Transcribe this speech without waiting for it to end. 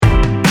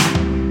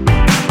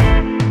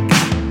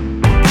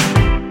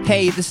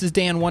Hey, this is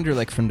Dan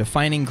Wunderlich from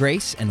Defining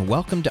Grace, and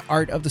welcome to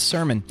Art of the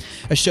Sermon,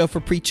 a show for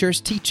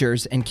preachers,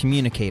 teachers, and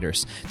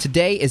communicators.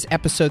 Today is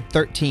episode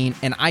 13,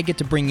 and I get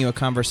to bring you a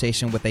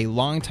conversation with a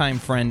longtime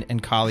friend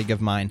and colleague of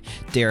mine,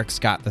 Derek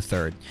Scott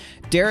III.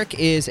 Derek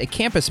is a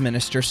campus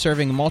minister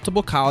serving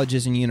multiple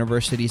colleges and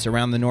universities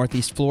around the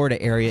Northeast Florida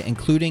area,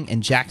 including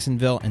in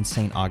Jacksonville and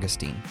St.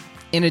 Augustine.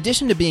 In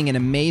addition to being an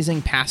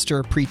amazing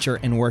pastor, preacher,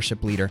 and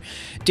worship leader,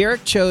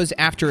 Derek chose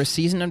after a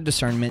season of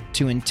discernment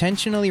to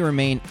intentionally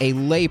remain a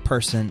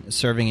layperson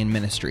serving in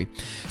ministry.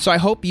 So I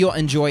hope you'll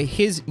enjoy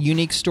his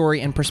unique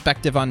story and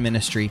perspective on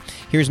ministry.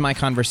 Here's my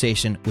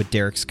conversation with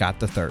Derek Scott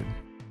III.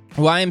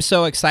 Well, I am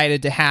so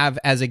excited to have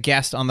as a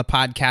guest on the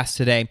podcast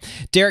today,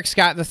 Derek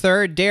Scott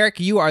III.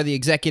 Derek, you are the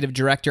executive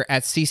director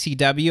at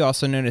CCW,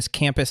 also known as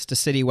Campus to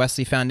City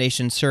Wesley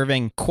Foundation,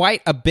 serving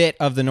quite a bit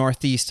of the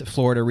Northeast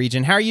Florida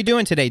region. How are you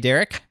doing today,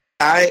 Derek?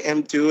 I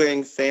am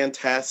doing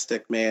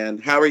fantastic, man.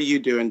 How are you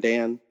doing,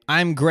 Dan?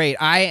 I'm great.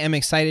 I am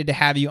excited to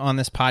have you on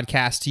this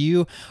podcast.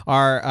 You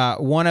are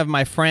one of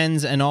my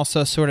friends and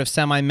also sort of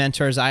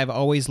semi-mentors. I've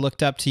always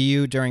looked up to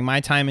you during my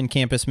time in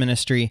campus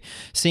ministry,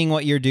 seeing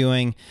what you're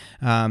doing.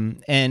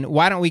 And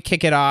why don't we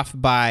kick it off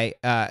by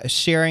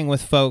sharing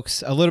with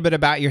folks a little bit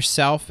about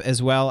yourself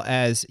as well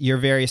as your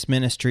various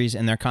ministries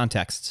and their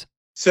contexts.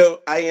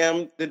 So I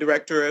am the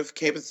director of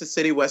Campus to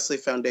City Wesley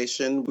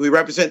Foundation. We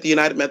represent the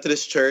United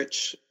Methodist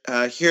Church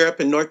here up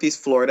in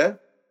Northeast Florida,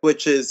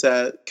 which is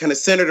kind of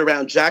centered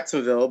around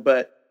Jacksonville,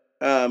 but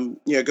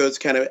goes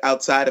kind of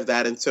outside of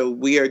that. And so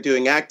we are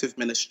doing active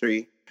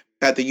ministry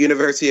at the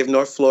University of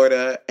North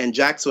Florida and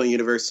Jacksonville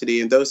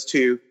University, and those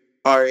two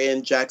are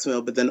in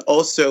Jacksonville. But then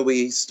also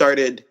we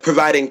started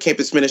providing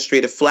campus ministry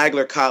to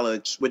Flagler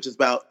College, which is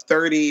about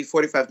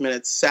 45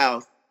 minutes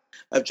south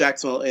of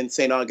Jacksonville in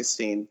St.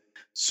 Augustine.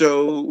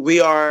 So we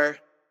are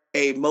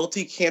a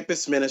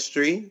multi-campus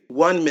ministry,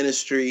 one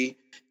ministry,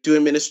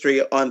 doing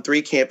ministry on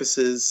 3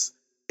 campuses.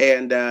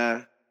 And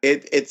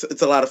it's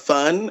a lot of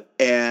fun,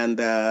 and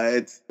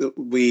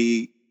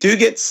we do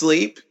get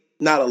sleep.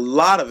 Not a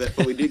lot of it,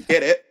 but we do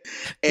get it.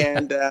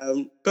 And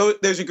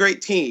but there's a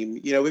great team.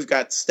 You know, we've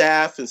got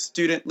staff and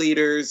student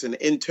leaders and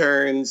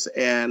interns.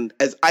 And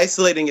as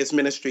isolating as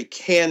ministry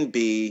can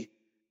be,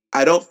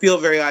 I don't feel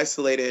very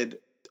isolated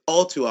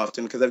all too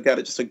often because I've got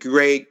just a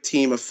great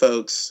team of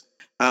folks,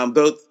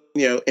 both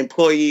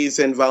employees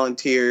and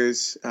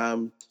volunteers.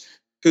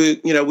 Who,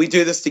 we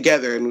do this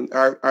together, and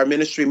our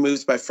ministry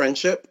moves by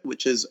friendship,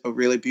 which is a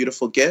really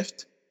beautiful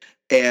gift.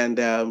 And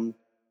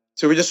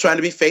so we're just trying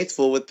to be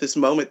faithful with this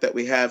moment that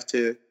we have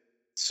to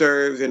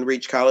serve and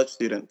reach college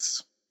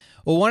students.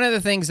 Well, one of the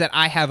things that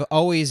I have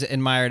always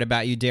admired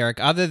about you, Derek,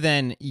 other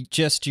than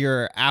just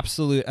your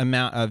absolute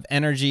amount of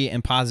energy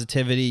and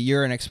positivity,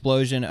 you're an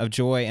explosion of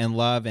joy and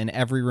love in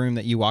every room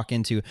that you walk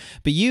into.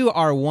 But you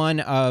are one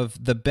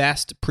of the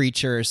best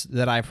preachers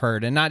that I've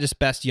heard, and not just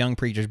best young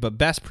preachers, but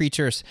best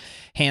preachers,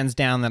 hands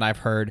down, that I've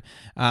heard.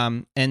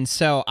 And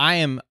so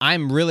I'm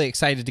really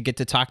excited to get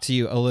to talk to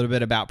you a little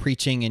bit about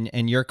preaching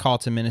and your call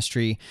to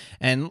ministry.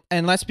 And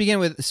let's begin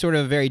with sort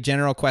of a very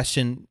general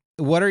question.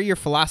 What are your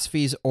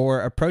philosophies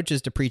or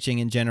approaches to preaching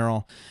in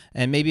general?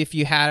 And maybe if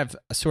you have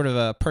a sort of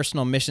a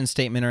personal mission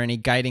statement or any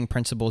guiding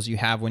principles you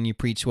have when you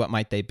preach, what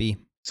might they be?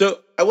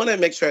 So I want to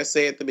make sure I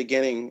say at the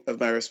beginning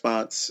of my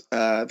response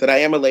that I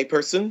am a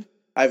layperson.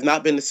 I've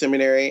not been to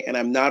seminary and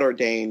I'm not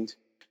ordained.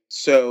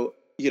 So,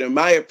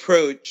 my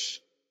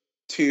approach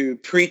to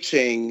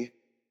preaching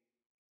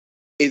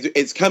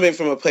it's coming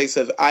from a place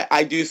of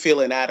I do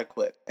feel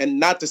inadequate. And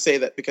not to say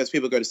that because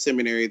people go to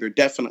seminary, they're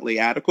definitely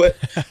adequate.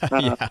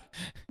 Yeah.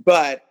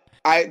 But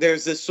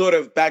there's this sort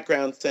of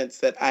background sense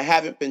that I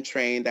haven't been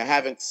trained. I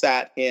haven't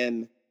sat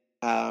in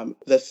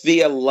the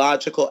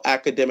theological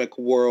academic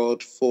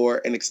world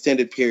for an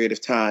extended period of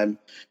time.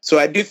 So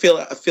I do feel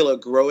a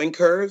growing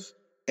curve.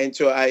 And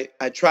so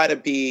I try to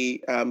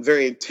be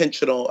very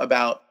intentional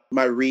about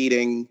my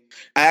reading.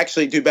 I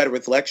actually do better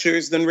with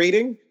lectures than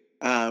reading.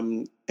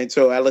 And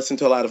so I listen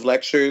to a lot of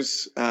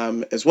lectures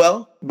as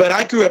well. But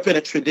I grew up in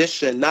a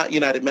tradition, not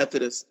United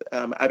Methodist.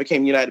 I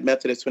became United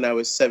Methodist when I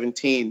was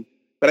 17.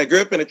 But I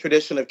grew up in a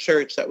tradition of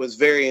church that was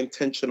very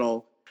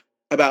intentional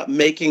about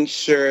making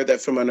sure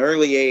that from an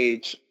early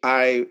age,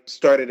 I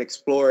started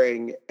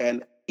exploring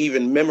and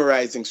even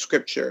memorizing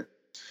scripture.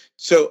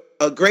 So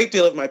a great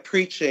deal of my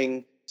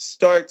preaching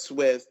starts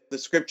with the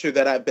scripture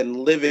that I've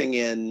been living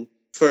in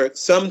for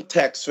some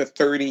texts for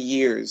 30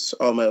 years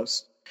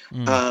almost.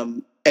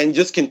 And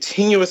just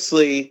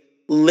continuously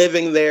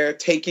living there,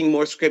 taking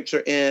more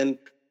scripture in,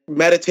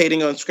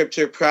 meditating on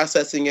scripture,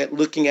 processing it,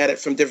 looking at it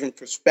from different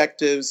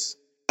perspectives,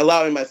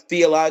 allowing my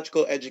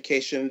theological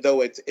education, though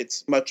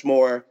it's much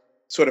more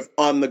sort of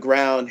on the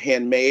ground,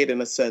 handmade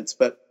in a sense,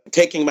 but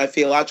taking my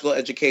theological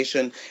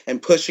education and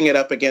pushing it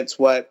up against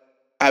what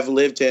I've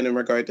lived in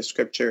regard to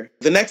scripture.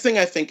 The next thing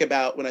I think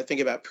about when I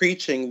think about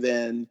preaching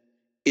then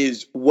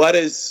is what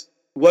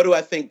do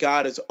I think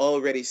God is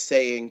already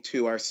saying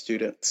to our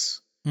students?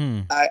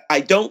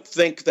 I don't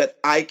think that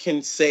I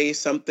can say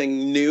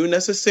something new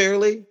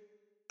necessarily.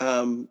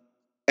 And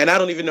And I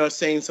don't even know if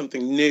saying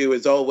something new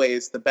is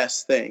always the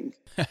best thing.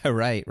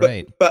 Right.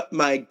 But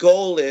my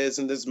goal is,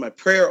 and this is my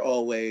prayer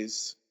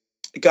always,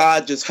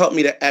 God, just help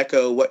me to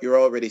echo what you're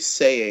already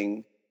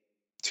saying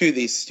to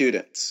these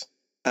students.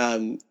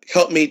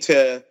 Help me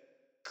to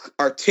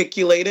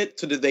articulate it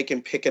so that they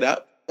can pick it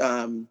up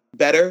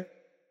better.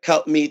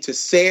 Help me to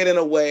say it in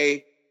a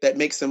way that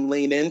makes them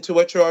lean into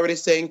what you're already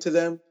saying to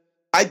them.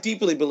 I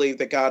deeply believe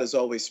that God is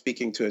always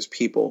speaking to his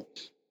people.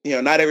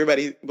 Not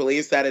everybody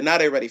believes that and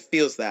not everybody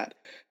feels that.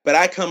 But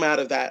I come out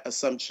of that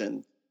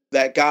assumption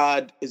that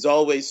God is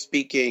always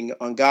speaking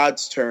on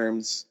God's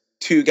terms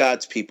to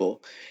God's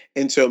people.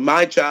 And so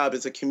my job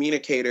as a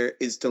communicator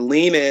is to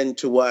lean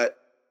into what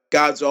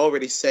God's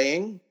already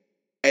saying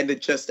and to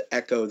just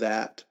echo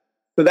that.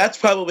 So that's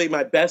probably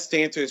my best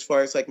answer as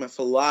far as like my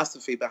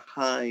philosophy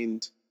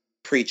behind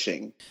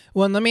preaching.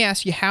 Well, and let me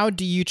ask you, how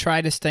do you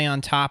try to stay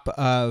on top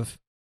of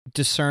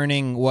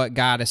discerning what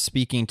God is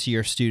speaking to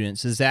your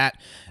students? Is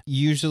that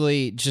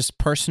usually just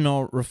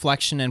personal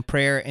reflection and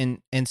prayer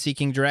and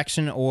seeking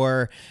direction,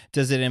 or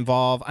does it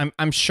involve,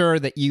 I'm sure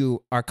that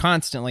you are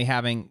constantly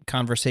having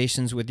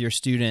conversations with your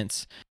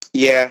students.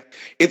 Yeah,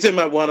 it's in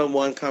my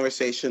one-on-one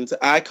conversations.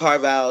 I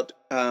carve out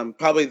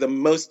probably the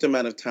most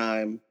amount of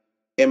time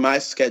in my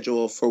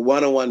schedule for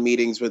one-on-one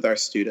meetings with our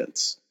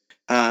students.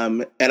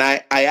 And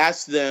I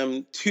ask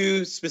them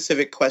two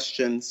specific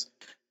questions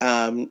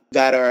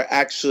that are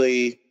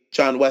actually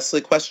John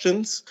Wesley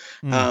questions.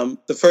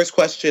 The first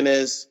question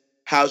is,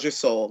 how's your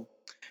soul?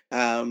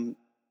 And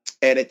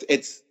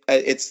it's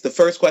the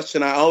first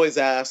question I always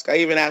ask. I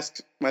even ask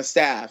my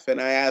staff and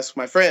I ask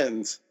my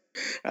friends,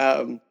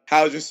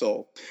 how's your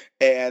soul?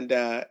 And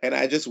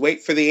I just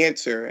wait for the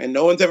answer. And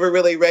no one's ever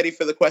really ready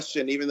for the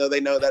question, even though they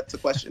know that's the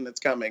question that's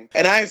coming.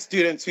 And I have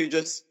students who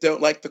just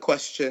don't like the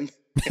question.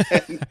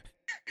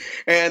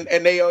 And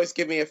they always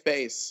give me a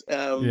face.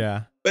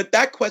 But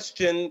that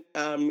question,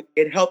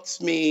 it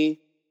helps me,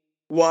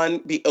 one,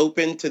 be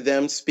open to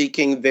them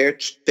speaking their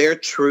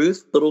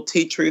truth, little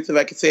T truth, if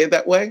I could say it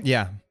that way.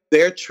 Yeah.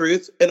 Their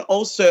truth. And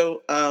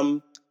also,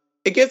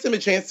 it gives them a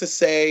chance to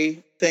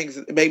say things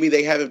that maybe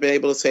they haven't been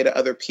able to say to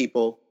other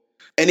people.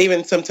 And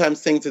even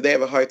sometimes things that they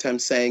have a hard time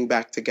saying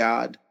back to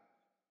God.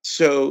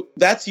 So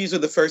that's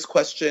usually the first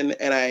question.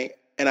 And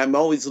I'm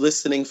always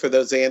listening for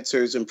those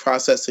answers and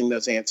processing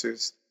those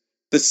answers.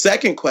 The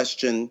second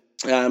question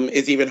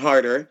is even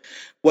harder.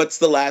 What's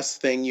the last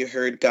thing you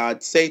heard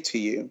God say to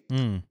you?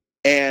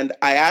 And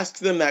I ask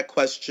them that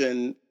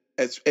question,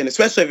 and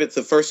especially if it's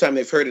the first time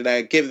they've heard it,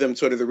 I give them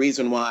sort of the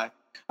reason why.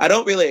 I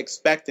don't really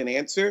expect an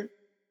answer.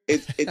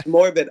 It's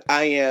more that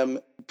I am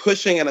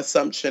pushing an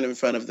assumption in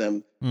front of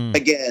them.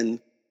 Again,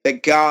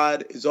 that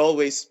God is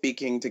always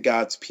speaking to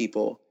God's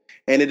people.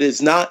 And it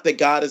is not that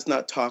God is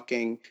not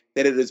talking,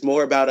 that it is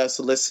more about us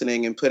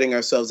listening and putting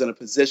ourselves in a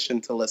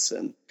position to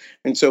listen.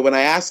 And so when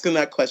I ask them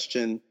that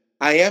question,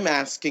 I am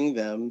asking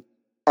them,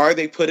 are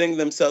they putting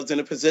themselves in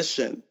a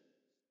position?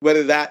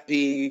 Whether that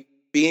be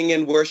being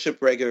in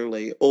worship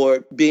regularly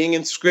or being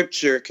in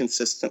scripture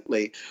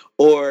consistently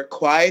or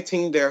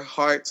quieting their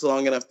hearts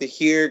long enough to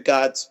hear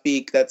God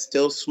speak that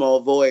still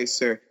small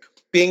voice, or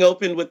being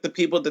open with the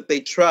people that they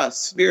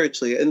trust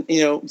spiritually,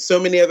 and, so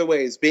many other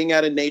ways, being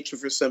out in nature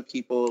for some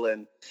people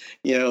and,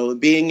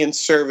 being in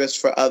service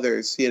for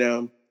others,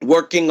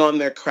 working on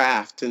their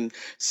craft and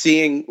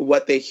seeing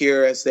what they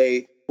hear as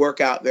they work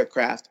out their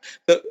craft.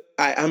 But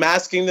I'm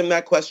asking them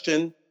that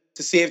question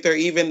to see if they're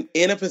even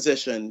in a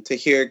position to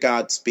hear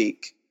God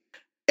speak.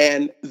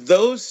 And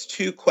those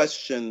two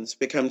questions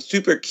become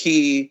super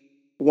key.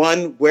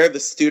 One, where the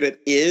student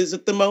is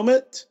at the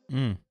moment.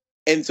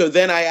 And so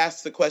then I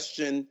ask the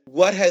question,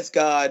 what has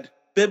God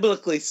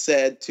biblically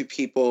said to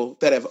people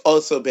that have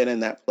also been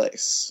in that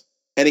place?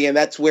 And again,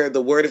 that's where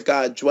the word of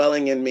God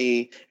dwelling in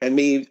me and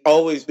me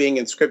always being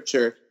in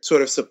scripture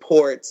sort of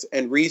supports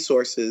and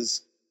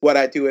resources what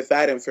I do with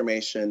that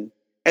information.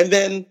 And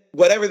then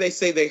whatever they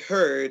say they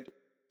heard,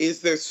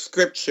 is there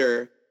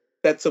scripture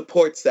that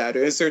supports that?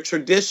 Or is there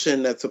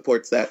tradition that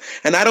supports that?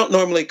 And I don't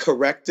normally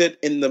correct it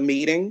in the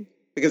meeting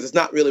because it's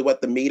not really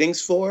what the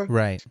meeting's for.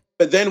 Right.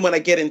 But then when I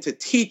get into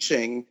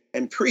teaching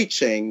and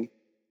preaching,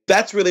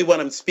 that's really what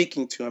I'm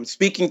speaking to. I'm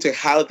speaking to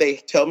how they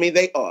tell me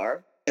they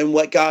are and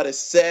what God has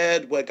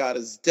said, what God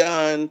has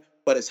done,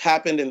 what has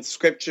happened in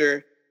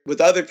scripture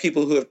with other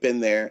people who have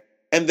been there.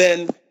 And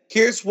then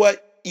here's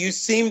what you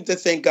seem to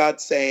think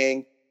God's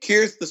saying.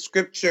 Here's the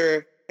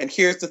scripture and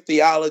here's the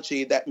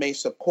theology that may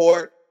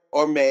support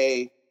or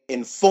may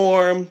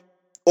inform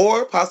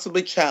or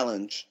possibly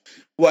challenge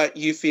what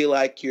you feel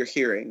like you're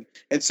hearing.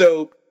 And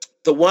so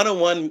the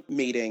one-on-one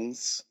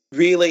meetings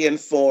really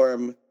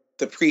inform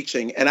the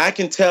preaching. And I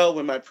can tell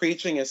when my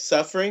preaching is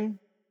suffering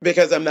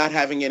because I'm not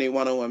having any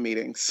one-on-one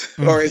meetings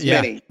or as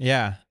many.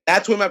 Yeah.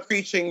 That's when my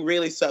preaching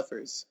really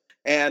suffers.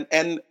 And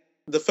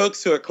the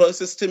folks who are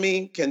closest to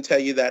me can tell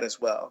you that as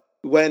well.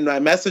 When my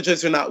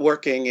messages are not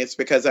working, it's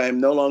because I am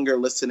no longer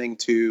listening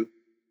to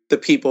the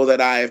people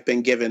that I have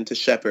been given to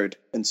shepherd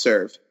and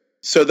serve.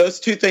 So those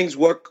two things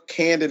work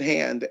hand in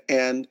hand.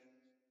 And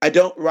I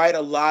don't write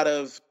a lot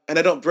of, and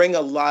I don't bring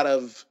a lot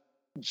of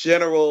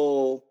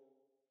general,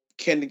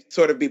 can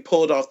sort of be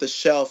pulled off the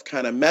shelf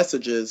kind of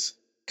messages,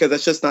 because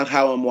that's just not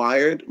how I'm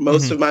wired.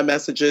 Most of my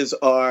messages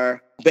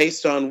are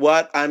based on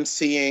what I'm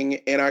seeing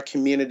in our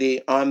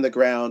community on the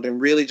ground and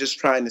really just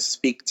trying to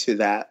speak to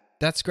that.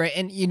 That's great.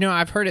 And, you know,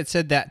 I've heard it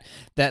said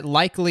that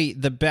likely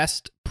the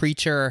best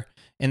preacher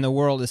in the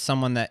world is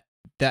someone that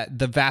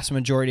the vast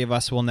majority of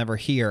us will never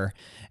hear.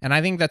 And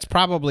I think that's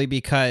probably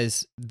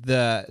because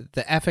the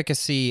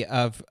efficacy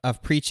of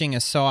preaching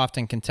is so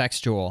often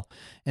contextual.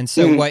 And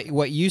so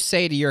what you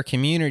say to your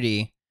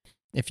community,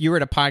 if you were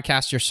to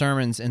podcast your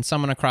sermons and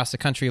someone across the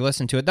country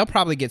listen to it, they'll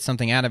probably get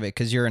something out of it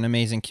because you're an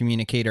amazing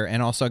communicator,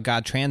 and also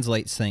God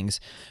translates things.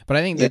 But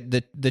I think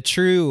that the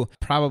true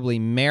probably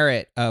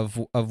merit of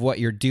what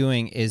you're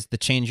doing is the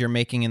change you're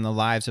making in the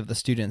lives of the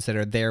students that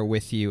are there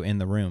with you in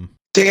the room.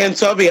 Dan,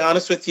 so I'll be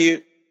honest with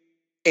you.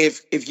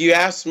 If you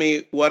ask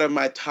me what are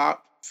my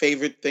top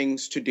favorite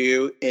things to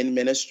do in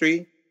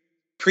ministry,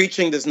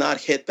 preaching does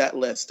not hit that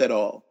list at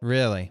all.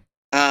 Really?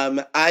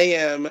 I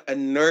am a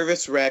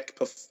nervous wreck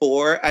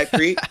before I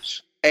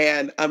preach,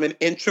 and I'm an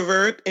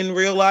introvert in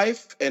real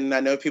life. And I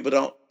know people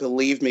don't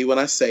believe me when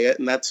I say it,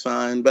 and that's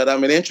fine. But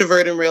I'm an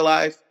introvert in real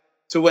life.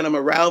 So when I'm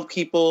around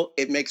people,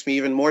 it makes me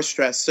even more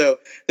stressed. So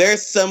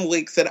there's some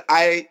weeks that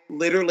I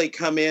literally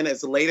come in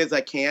as late as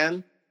I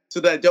can, so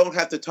that I don't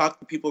have to talk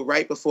to people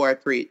right before I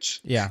preach.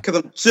 Yeah.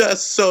 Because I'm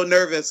just so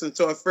nervous and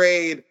so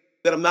afraid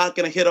that I'm not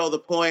going to hit all the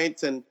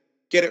points and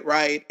get it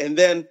right. And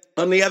then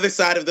on the other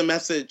side of the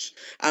message,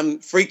 I'm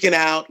freaking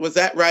out. Was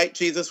that right,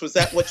 Jesus? Was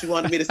that what you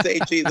wanted me to say,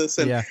 Jesus?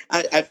 And yeah.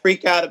 I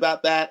freak out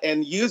about that.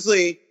 And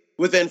usually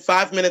within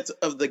 5 minutes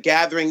of the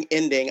gathering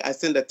ending, I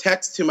send a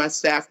text to my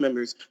staff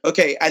members.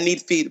 Okay, I need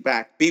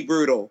feedback. Be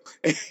brutal.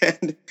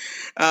 And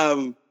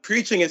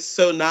preaching is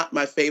so not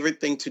my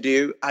favorite thing to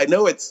do. I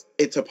know it's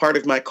a part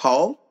of my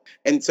call.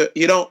 And so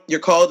your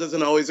call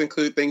doesn't always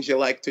include things you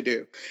like to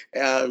do.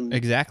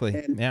 Exactly.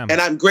 And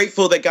I'm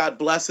grateful that God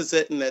blesses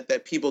it and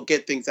that people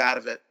get things out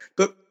of it.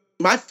 But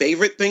my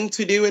favorite thing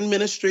to do in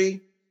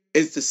ministry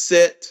is to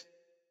sit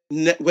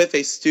with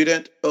a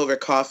student over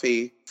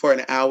coffee for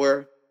an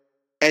hour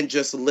and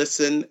just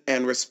listen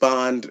and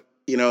respond,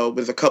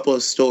 with a couple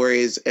of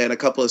stories and a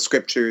couple of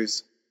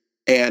scriptures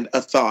and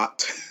a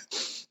thought.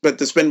 But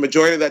to spend the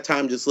majority of that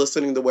time just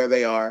listening to where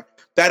they are,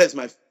 that is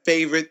my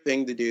favorite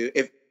thing to do.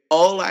 If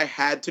all I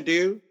had to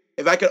do,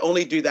 if I could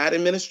only do that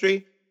in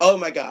ministry, oh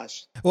my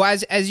gosh. Well,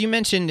 as you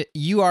mentioned,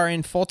 you are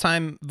in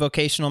full-time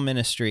vocational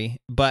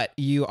ministry, but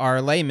you are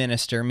a lay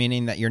minister,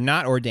 meaning that you're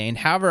not ordained.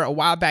 However, a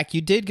while back,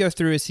 you did go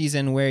through a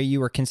season where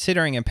you were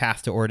considering a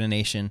path to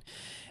ordination,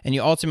 and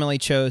you ultimately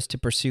chose to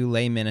pursue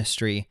lay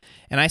ministry.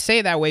 And I say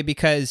it that way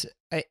because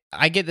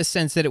I get the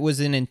sense that it was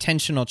an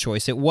intentional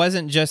choice. It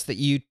wasn't just that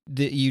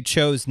you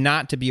chose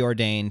not to be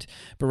ordained,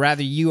 but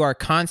rather you are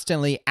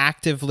constantly,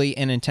 actively,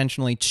 and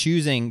intentionally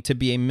choosing to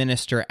be a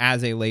minister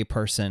as a lay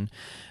person.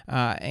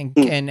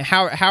 And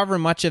however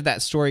much of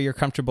that story you're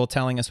comfortable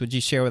telling us, would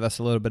you share with us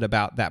a little bit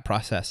about that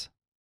process?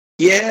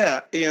 Yeah,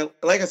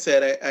 like I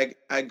said,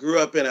 I grew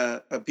up in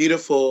a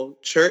beautiful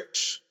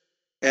church,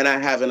 and I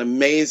have an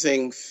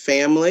amazing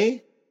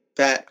family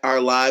that our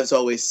lives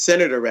always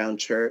centered around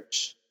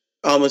church.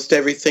 Almost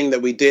everything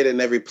that we did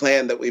and every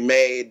plan that we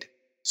made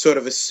sort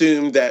of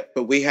assumed that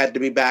we had to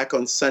be back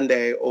on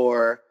Sunday,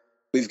 or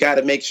we've got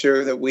to make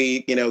sure that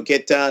we,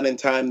 get done in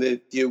time to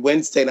do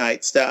Wednesday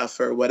night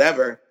stuff or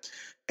whatever.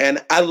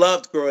 And I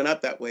loved growing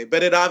up that way,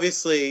 but it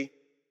obviously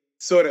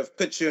sort of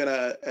puts you in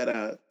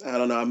a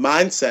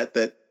mindset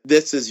that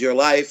this is your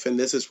life and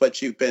this is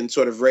what you've been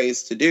sort of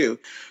raised to do.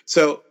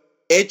 So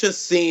it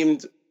just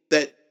seemed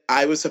that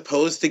I was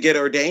supposed to get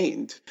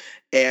ordained,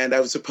 and I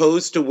was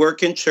supposed to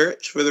work in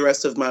church for the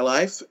rest of my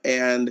life.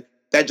 And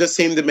that just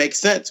seemed to make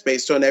sense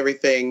based on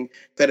everything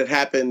that had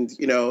happened,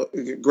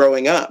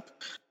 growing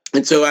up.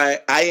 And so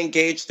I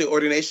engaged the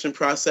ordination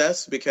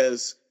process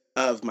because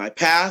of my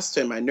past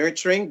and my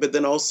nurturing, but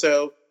then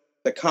also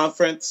the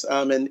conference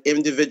and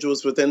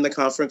individuals within the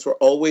conference were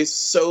always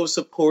so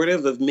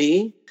supportive of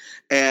me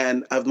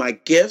and of my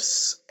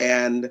gifts.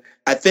 And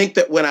I think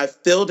that when I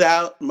filled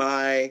out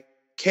my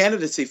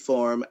candidacy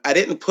form, I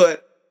didn't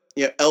put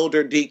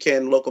elder,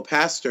 deacon, local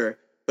pastor,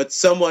 but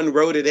someone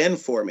wrote it in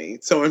for me.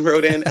 Someone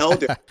wrote in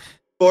elder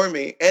for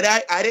me. And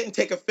I didn't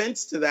take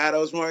offense to that. I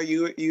was more,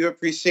 you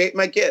appreciate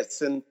my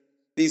gifts. And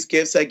these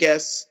gifts, I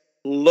guess,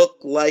 look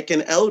like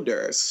an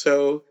elder.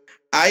 So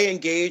I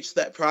engaged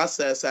that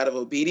process out of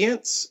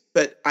obedience,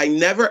 but I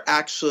never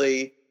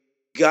actually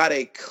got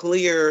a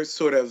clear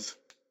sort of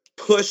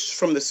push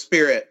from the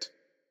Spirit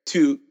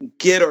to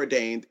get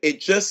ordained. It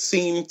just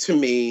seemed to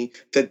me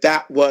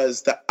that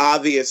was the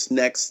obvious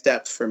next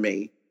step for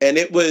me. And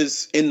it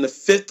was in the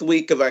 5th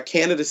week of our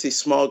candidacy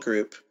small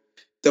group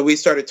that we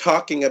started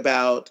talking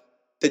about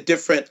the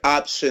different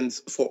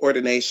options for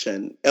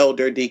ordination,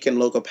 elder, deacon,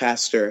 local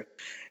pastor.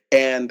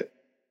 And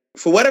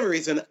for whatever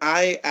reason,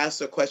 I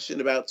asked a question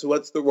about, so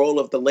what's the role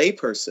of the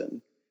layperson?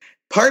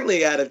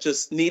 Partly out of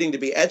just needing to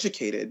be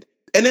educated.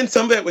 And then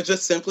some of it was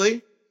just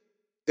simply,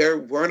 there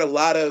weren't a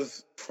lot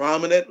of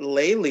prominent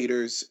lay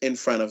leaders in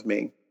front of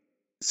me.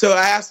 So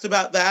I asked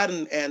about that,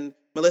 and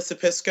Melissa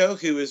Pisco,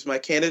 who is my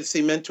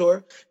candidacy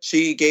mentor,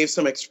 she gave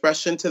some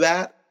expression to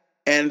that.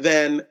 And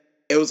then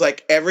it was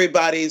like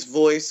everybody's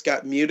voice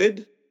got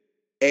muted.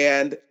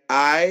 And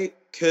I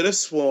could have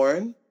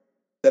sworn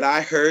that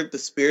I heard the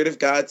Spirit of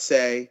God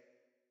say,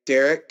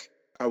 Derek,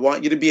 I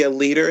want you to be a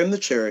leader in the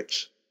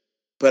church,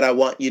 but I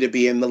want you to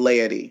be in the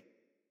laity.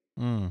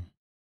 Mm.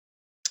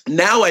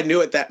 Now I knew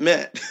what that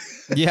meant.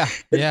 Yeah,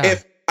 yeah.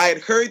 If I had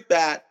heard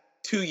that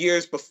 2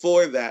 years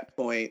before that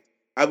point,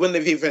 I wouldn't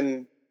have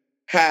even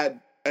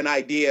had an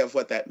idea of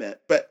what that meant.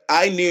 But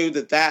I knew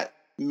that that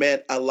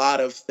meant a lot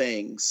of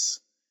things.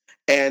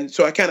 And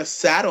so I kind of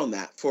sat on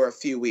that for a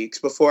few weeks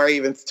before I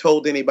even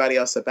told anybody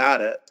else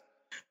about it.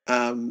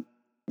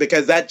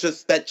 Because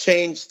that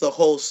changed the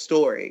whole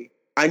story.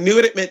 I knew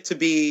what it meant to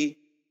be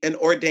an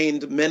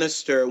ordained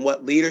minister and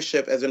what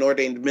leadership as an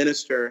ordained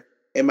minister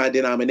in my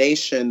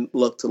denomination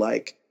looked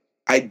like.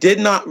 I did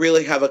not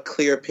really have a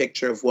clear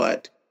picture of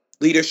what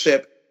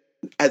leadership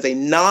as a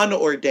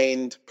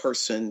non-ordained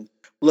person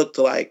looked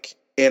like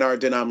in our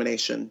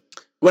denomination.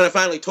 When I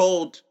finally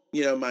told,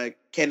 my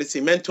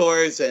candidacy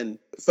mentors and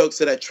folks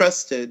that I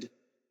trusted,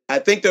 I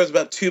think there was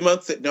about 2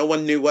 months that no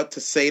one knew what to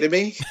say to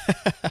me.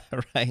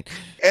 Right.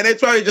 And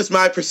it's probably just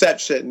my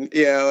perception,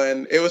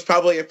 and it was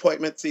probably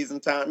appointment season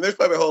time. There's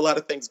probably a whole lot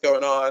of things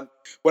going on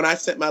when I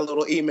sent my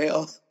little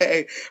email,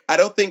 hey, I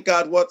don't think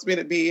God wants me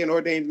to be an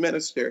ordained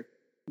minister.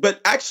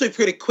 But actually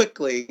pretty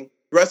quickly,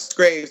 Russ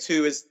Graves,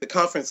 who is the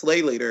conference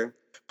lay leader,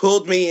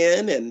 pulled me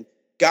in and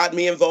got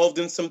me involved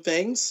in some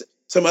things.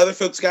 Some other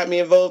folks got me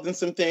involved in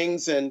some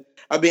things. And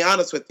I'll be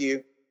honest with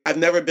you, I've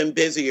never been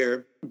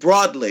busier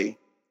broadly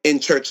in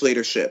church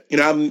leadership.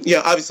 I'm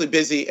obviously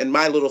busy in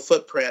my little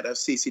footprint of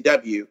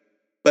CCW,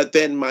 but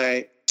then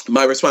my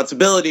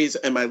responsibilities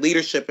and my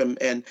leadership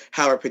and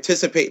how I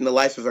participate in the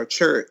life of our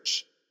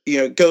church,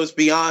 goes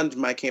beyond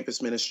my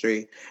campus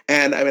ministry.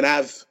 And I mean,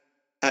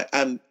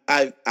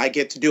 I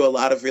get to do a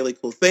lot of really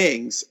cool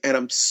things, and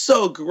I'm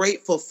so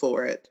grateful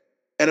for it.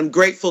 And I'm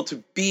grateful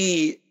to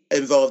be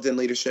involved in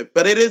leadership,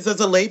 but it is as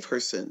a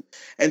layperson.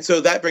 And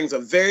so that brings a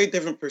very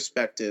different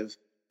perspective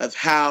of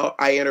how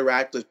I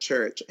interact with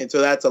church. And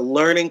so that's a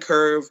learning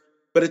curve,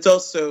 but it's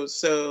also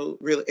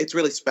it's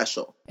really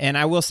special. And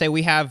I will say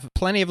we have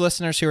plenty of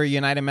listeners who are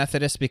United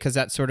Methodist because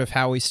that's sort of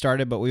how we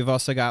started, but we've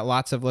also got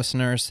lots of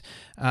listeners,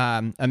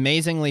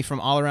 amazingly from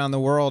all around the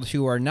world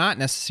who are not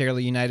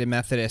necessarily United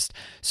Methodist.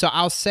 So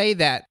I'll say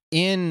that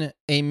in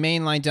a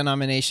mainline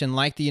denomination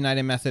like the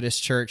United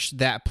Methodist Church,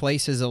 that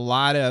places a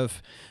lot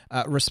of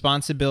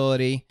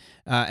responsibility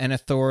and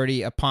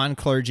authority upon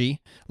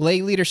clergy.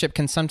 Lay leadership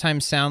can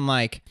sometimes sound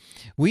like,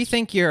 we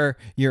think you're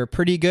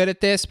pretty good at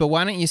this, but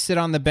why don't you sit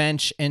on the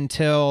bench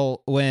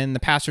until when the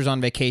pastor's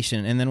on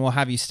vacation, and then we'll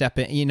have you step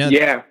in.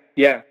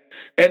 Yeah.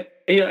 And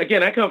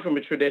again, I come from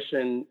a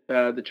tradition.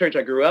 The church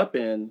I grew up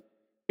in,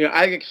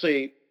 I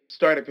actually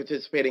started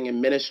participating in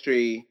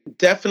ministry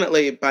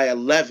definitely by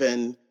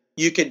 11.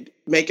 You could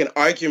make an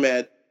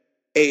argument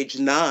age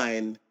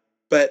 9,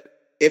 but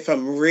if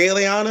I'm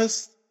really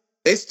honest,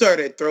 they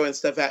started throwing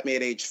stuff at me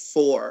at age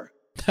 4.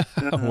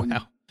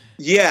 Wow.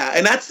 Yeah,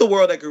 and that's the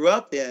world I grew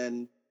up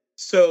in.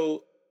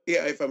 So,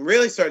 if I'm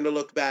really starting to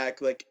look back,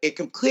 like, it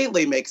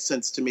completely makes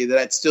sense to me that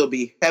I'd still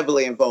be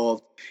heavily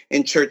involved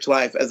in church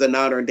life as a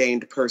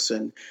non-ordained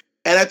person.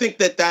 And I think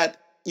that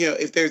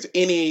if there's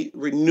any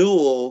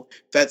renewal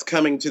that's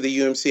coming to the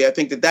UMC, I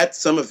think that that's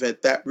some of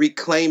it, that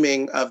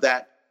reclaiming of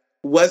that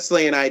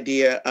Wesleyan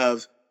idea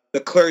of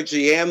the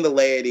clergy and the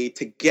laity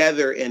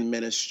together in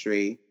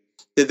ministry,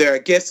 that there are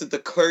gifts that the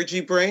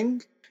clergy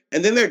bring,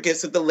 and then there are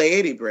gifts that the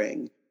laity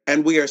bring.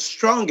 And we are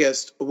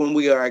strongest when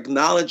we are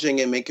acknowledging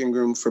and making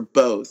room for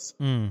both.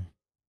 Mm.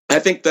 I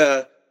think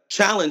the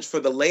challenge for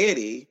the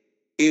laity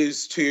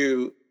is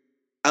to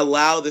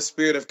allow the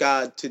Spirit of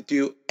God to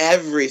do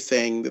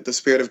everything that the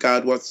Spirit of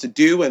God wants to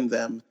do in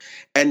them,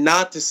 and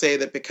not to say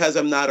that because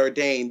I'm not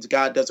ordained,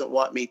 God doesn't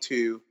want me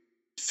to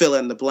fill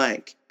in the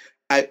blank.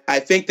 I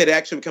think that it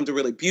actually becomes a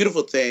really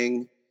beautiful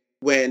thing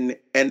when,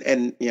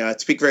 and I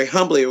speak very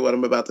humbly of what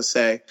I'm about to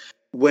say,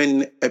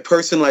 when a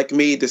person like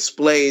me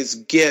displays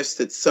gifts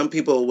that some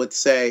people would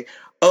say,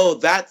 oh,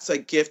 that's a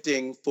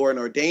gifting for an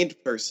ordained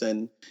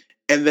person.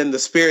 And then the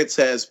Spirit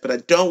says, but I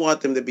don't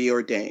want them to be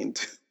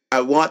ordained.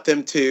 I want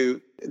them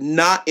to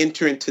not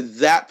enter into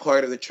that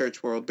part of the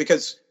church world,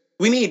 because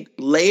we need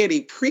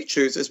laity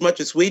preachers as much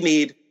as we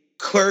need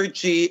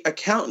clergy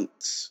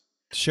accountants.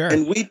 Sure.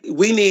 And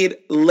we need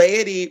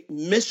laity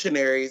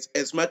missionaries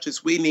as much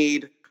as we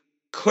need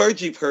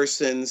clergy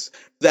persons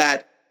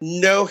that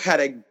know how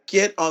to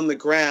get on the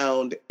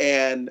ground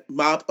and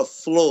mop a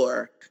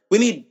floor. We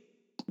need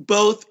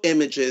both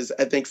images,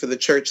 I think, for the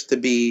church to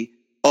be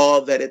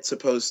all that it's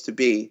supposed to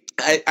be.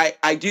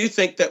 I do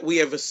think that we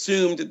have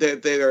assumed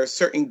that there are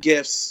certain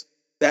gifts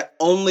that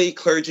only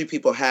clergy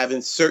people have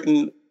in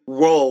certain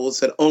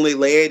roles that only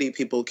laity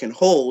people can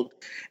hold.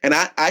 And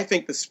I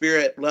think the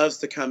Spirit loves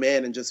to come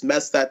in and just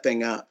mess that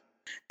thing up.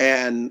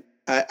 And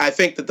I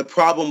think that the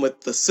problem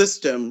with the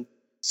system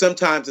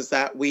sometimes is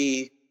that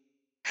we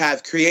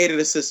have created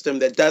a system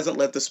that doesn't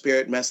let the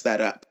Spirit mess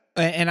that up.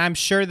 And I'm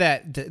sure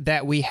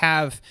that we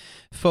have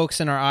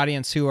folks in our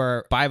audience who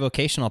are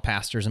bivocational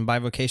pastors and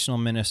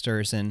bivocational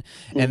ministers, and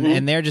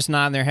they're just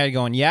nodding their head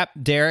going, "Yep,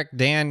 Derek,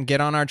 Dan, get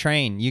on our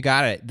train. You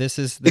got it. This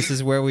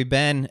is where we've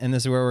been, and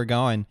this is where we're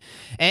going."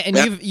 And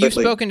you've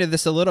spoken to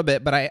this a little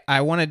bit, but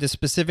I wanted to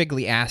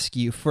specifically ask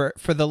you for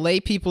the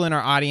lay people in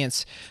our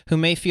audience who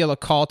may feel a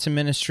call to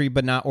ministry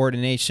but not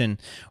ordination,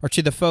 or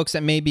to the folks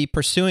that may be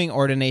pursuing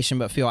ordination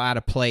but feel out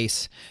of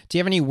place. Do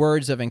you have any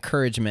words of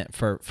encouragement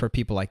for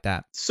people like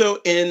that? So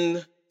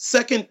in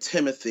 2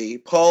 Timothy,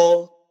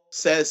 Paul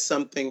says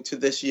something to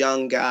this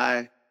young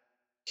guy.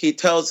 He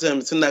tells him,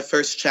 it's in that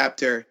first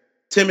chapter,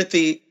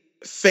 Timothy,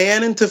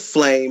 fan into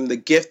flame the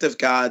gift of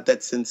God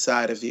that's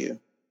inside of you.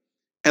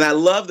 And I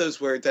love those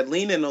words. I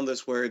lean in on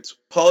those words.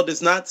 Paul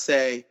does not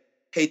say,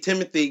 hey,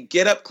 Timothy,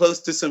 get up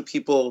close to some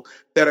people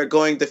that are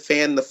going to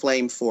fan the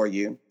flame for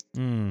you.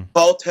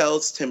 Paul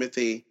tells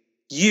Timothy,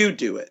 you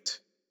do it.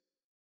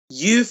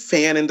 You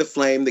fan into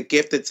flame the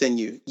gift that's in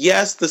you.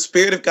 Yes, the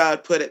Spirit of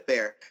God put it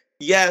there.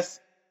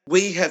 Yes,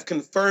 we have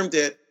confirmed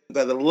it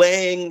by the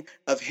laying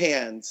of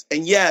hands.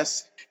 And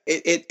yes,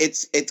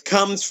 it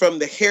comes from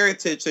the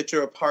heritage that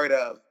you're a part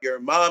of, your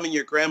mom and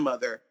your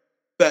grandmother.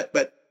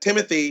 But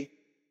Timothy,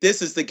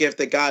 this is the gift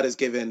that God has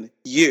given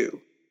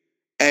you.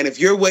 And if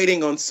you're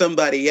waiting on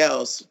somebody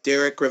else,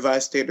 Derek,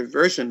 Revised Standard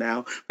Version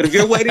now, but if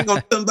you're waiting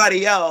on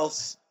somebody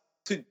else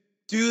to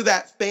do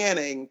that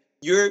fanning,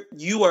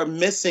 you are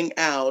missing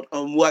out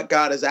on what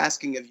God is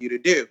asking of you to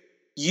do.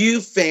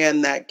 You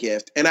fan that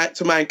gift. And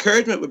so my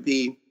encouragement would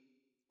be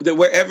that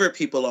wherever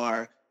people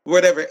are,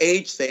 whatever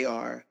age they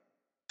are,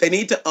 they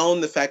need to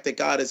own the fact that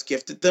God has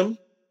gifted them,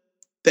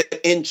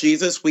 that in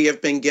Jesus we have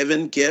been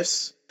given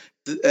gifts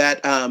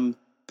that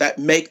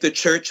make the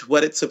church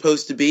what it's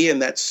supposed to be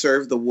and that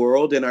serve the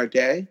world in our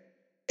day.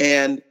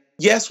 And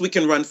yes, we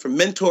can run for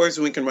mentors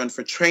and we can run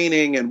for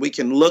training and we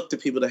can look to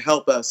people to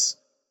help us.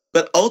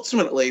 But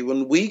ultimately,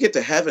 when we get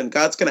to heaven,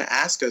 God's going to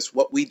ask us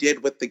what we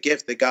did with the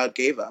gift that God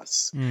gave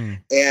us.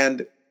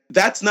 And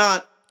that's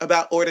not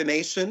about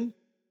ordination.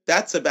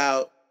 That's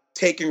about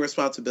taking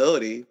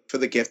responsibility for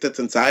the gift that's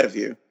inside of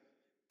you.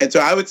 And so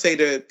I would say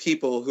to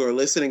people who are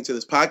listening to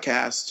this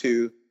podcast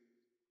to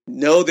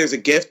know there's a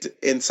gift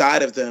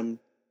inside of them,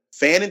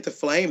 fan into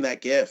flame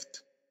that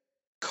gift,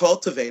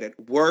 cultivate it,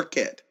 work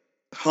it,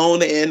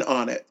 hone in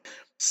on it,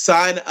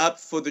 sign up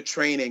for the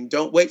training.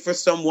 Don't wait for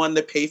someone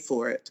to pay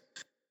for it.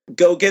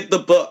 Go get the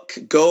book,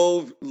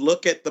 go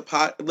look at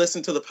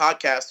listen to the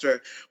podcast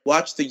or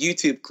watch the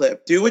YouTube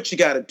clip. Do what you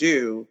got to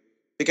do,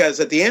 because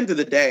at the end of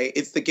the day,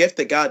 it's the gift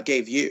that God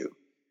gave you.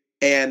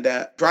 And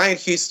Brian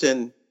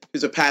Houston,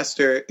 who's a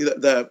pastor,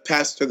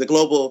 the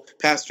global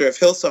pastor of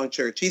Hillsong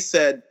Church, he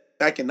said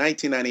back in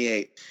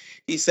 1998,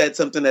 he said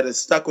something that has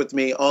stuck with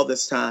me all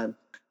this time.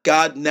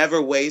 God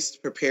never wastes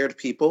prepared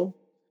people.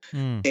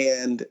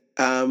 And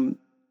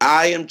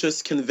I am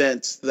just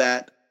convinced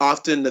that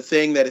often the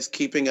thing that is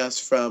keeping us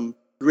from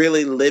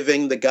really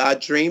living the God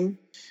dream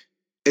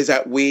is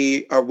that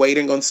we are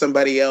waiting on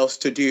somebody else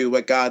to do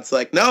what God's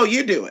like, no,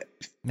 you do it.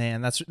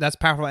 Man, that's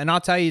powerful. And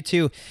I'll tell you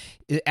too,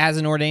 as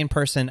an ordained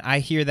person, I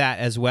hear that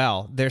as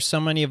well. There's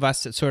so many of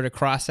us that sort of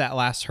cross that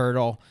last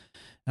hurdle,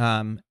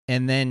 and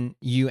then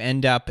you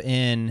end up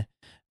in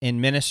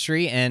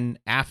ministry, and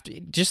after,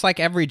 just like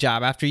every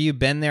job, after you've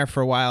been there for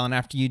a while and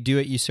after you do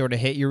it, you sort of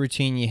hit your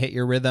routine, you hit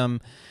your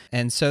rhythm.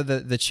 And so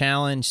the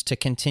challenge to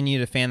continue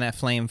to fan that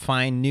flame,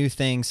 find new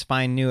things,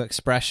 find new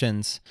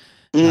expressions.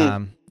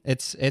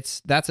 That's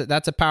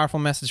a powerful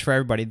message for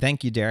everybody.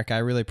 Thank you, Derek. I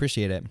really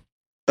appreciate it.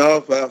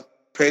 Oh, well,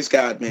 praise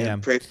God, man. Yeah.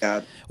 Praise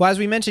God. Well, as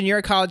we mentioned, you're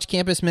a college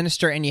campus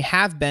minister, and you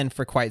have been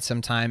for quite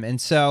some time.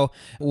 And so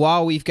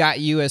while we've got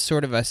you as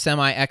sort of a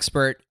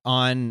semi-expert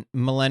on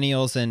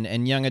millennials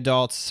and young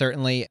adults,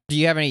 certainly, do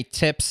you have any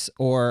tips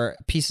or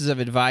pieces of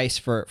advice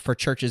for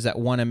churches that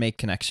want to make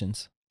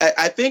connections?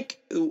 I think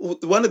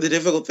one of the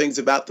difficult things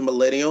about the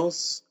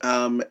millennials,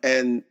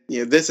 and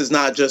this is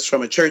not just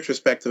from a church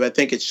perspective, I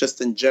think it's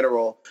just in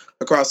general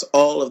across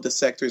all of the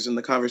sectors in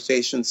the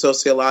conversation,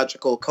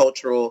 sociological,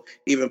 cultural,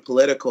 even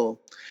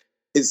political,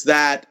 is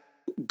that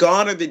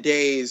gone are the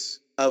days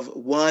of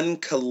one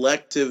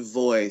collective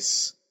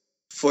voice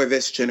for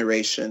this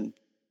generation.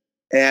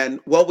 And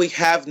what we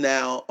have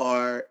now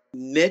are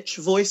niche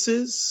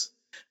voices,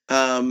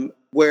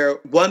 where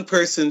one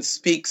person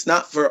speaks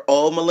not for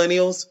all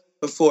millennials,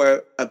 but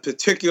for a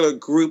particular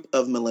group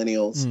of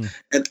millennials.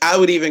 And I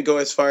would even go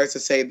as far as to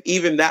say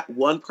even that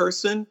one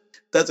person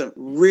doesn't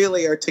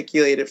really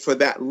articulate it for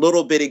that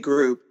little bitty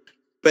group.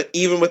 But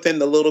even within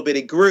the little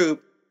bitty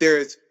group,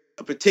 there's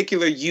a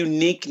particular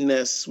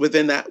uniqueness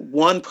within that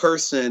one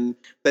person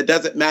that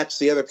doesn't match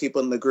the other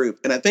people in the group.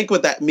 And I think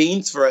what that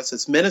means for us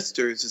as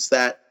ministers is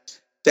that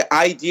the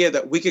idea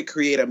that we could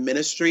create a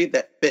ministry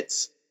that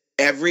fits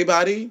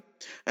everybody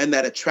and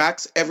that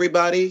attracts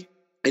everybody,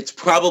 it's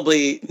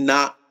probably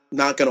not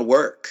going to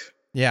work.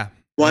 Yeah.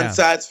 One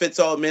size fits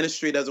all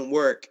ministry doesn't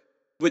work,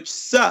 which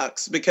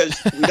sucks because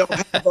we don't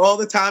have all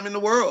the time in the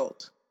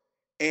world.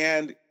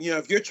 And,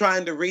 if you're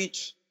trying to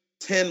reach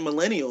 10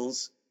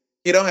 millennials,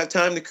 you don't have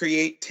time to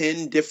create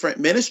 10 different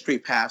ministry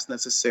paths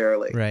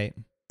necessarily. Right.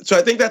 So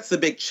I think that's the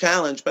big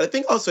challenge, but I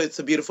think also it's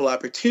a beautiful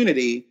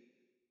opportunity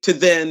to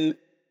then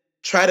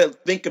try to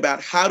think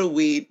about how do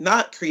we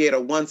not create a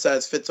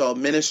one-size-fits-all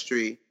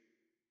ministry,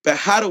 but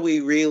how do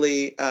we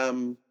really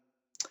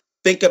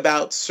think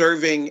about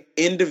serving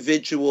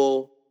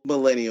individual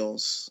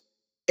millennials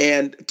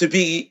and to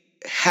be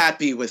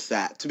happy with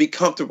that, to be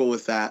comfortable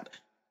with that.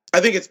 I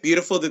think it's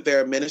beautiful that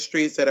there are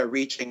ministries that are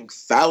reaching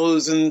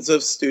thousands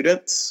of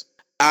students.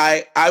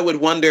 I would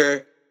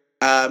wonder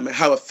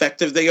how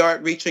effective they are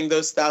at reaching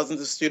those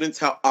thousands of students,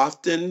 how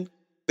often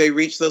they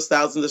reach those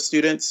thousands of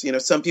students. You know,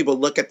 some people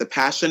look at the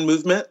Passion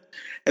movement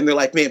and they're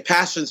like, man,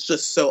 Passion's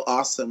just so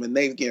awesome. And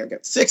they've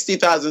got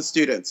 60,000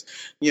 students,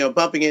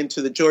 bumping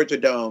into the Georgia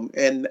Dome.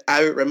 And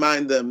I would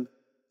remind them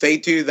they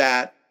do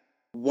that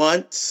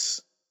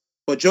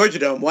Georgia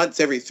Dome once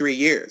every 3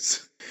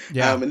 years.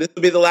 Yeah. And this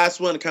will be the last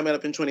one coming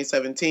up in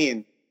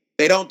 2017.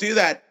 They don't do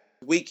that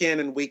week in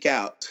and week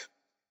out.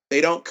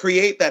 They don't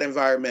create that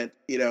environment,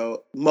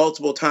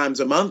 multiple times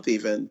a month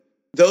even.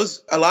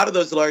 A lot of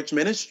those large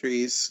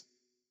ministries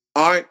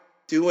aren't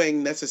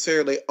doing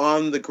necessarily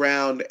on the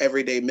ground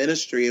everyday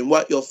ministry. And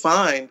what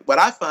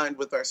I find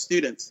with our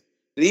students,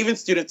 that even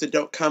students that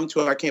don't come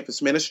to our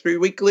campus ministry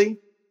weekly,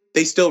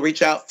 they still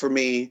reach out for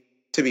me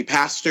to be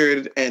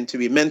pastored and to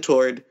be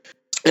mentored.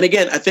 And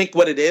again, I think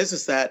what it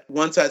is that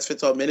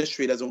one-size-fits-all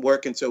ministry doesn't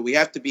work. And so we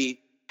have to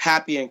be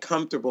happy and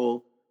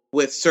comfortable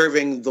with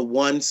serving the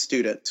one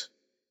student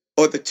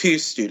or the two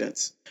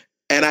students.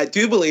 And I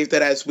do believe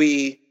that as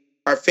we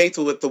are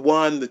faithful with the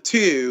one, the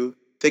two,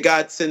 that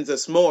God sends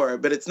us more.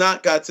 But it's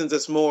not God sends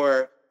us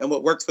more and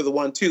what works for the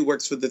 1, 2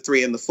 works for the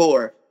 3 and the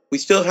 4. We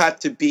still have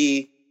to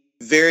be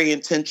very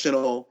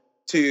intentional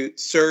to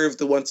serve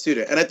the one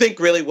student. And I think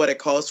really what it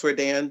calls for,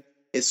 Dan,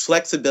 is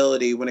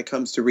flexibility when it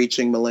comes to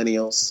reaching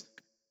millennials.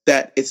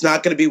 That it's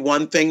not going to be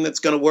one thing that's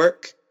going to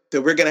work,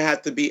 that we're going to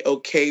have to be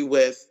okay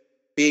with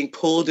being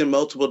pulled in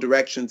multiple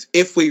directions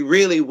if we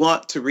really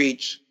want to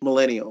reach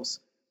millennials.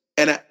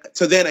 And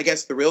so then I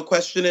guess the real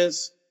question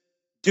is,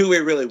 do we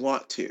really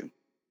want to?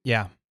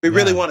 Yeah. We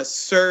really want to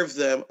serve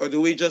them, or do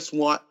we just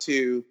want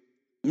to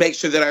make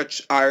sure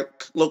that our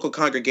local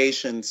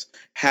congregations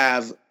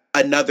have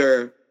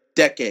another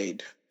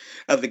decade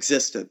of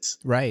existence?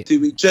 Right.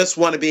 Do we just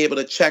want to be able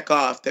to check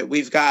off that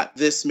we've got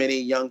this many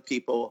young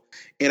people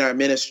in our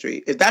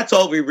ministry? If that's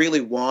all we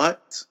really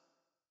want,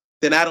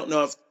 then I don't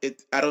know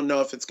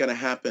if it's going to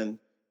happen.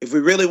 If we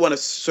really want to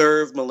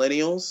serve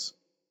millennials,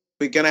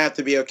 we're going to have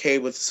to be okay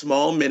with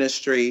small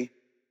ministry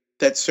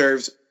that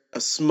serves a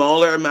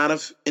smaller amount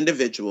of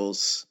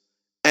individuals,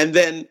 and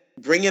then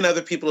bring in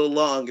other people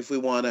along if we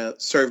want to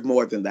serve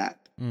more than that.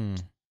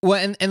 Mm.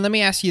 Well, and let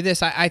me ask you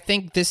this. I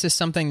think this is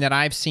something that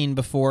I've seen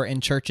before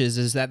in churches,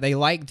 is that they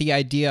like the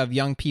idea of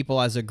young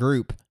people as a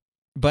group,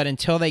 but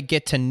until they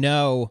get to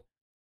know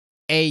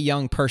a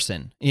young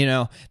person,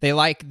 they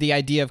like the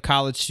idea of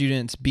college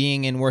students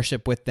being in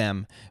worship with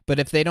them. But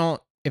if they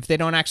don't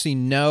actually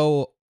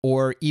know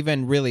or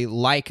even really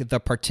like the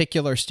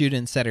particular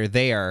students that are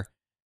there,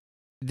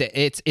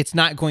 it's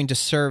not going to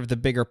serve the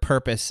bigger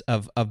purpose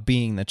of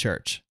being the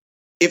church.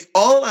 If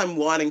all I'm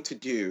wanting to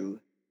do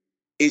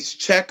is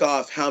check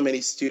off how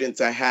many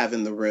students I have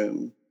in the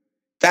room,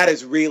 that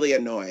is really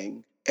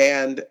annoying.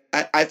 And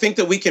I think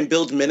that we can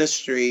build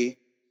ministry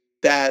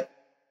that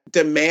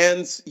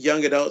demands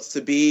young adults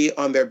to be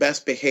on their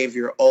best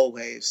behavior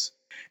always.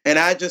 And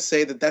I just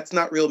say that that's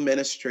not real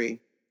ministry.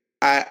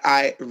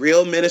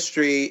 Real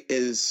ministry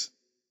is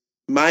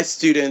my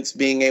students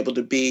being able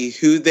to be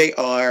who they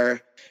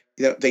are.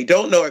 They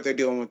don't know what they're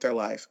doing with their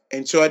life.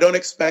 And so I don't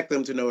expect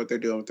them to know what they're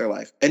doing with their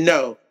life. And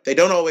no, they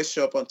don't always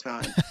show up on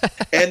time.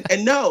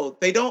 and no,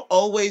 they don't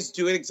always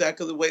do it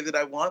exactly the way that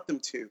I want them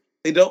to.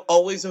 They don't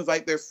always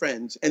invite their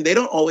friends. And they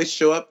don't always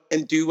show up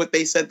and do what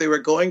they said they were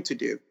going to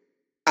do.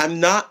 I'm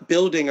not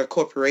building a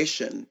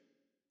corporation.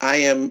 I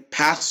am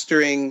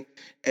pastoring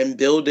and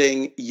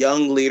building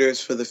young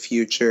leaders for the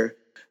future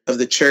of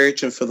the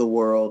church and for the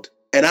world.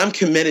 And I'm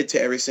committed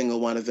to every single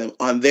one of them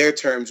on their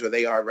terms where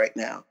they are right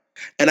now.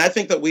 And I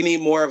think that we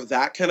need more of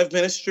that kind of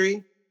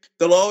ministry.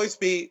 There'll always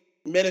be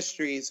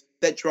ministries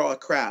that draw a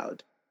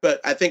crowd. But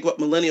I think what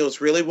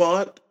millennials really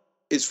want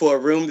is for a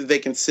room that they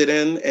can sit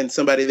in and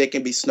somebody they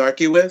can be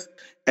snarky with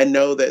and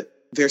know that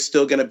they're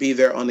still going to be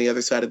there on the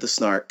other side of the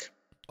snark.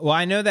 Well,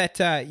 I know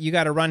that you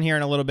got to run here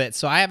in a little bit,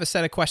 so I have a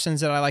set of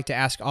questions that I like to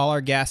ask all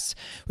our guests.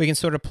 We can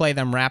sort of play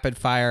them rapid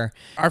fire.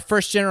 Our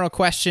first general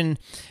question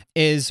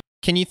is,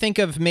 can you think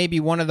of maybe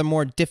one of the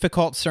more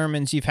difficult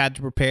sermons you've had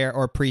to prepare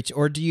or preach,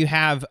 or do you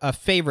have a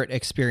favorite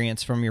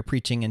experience from your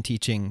preaching and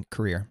teaching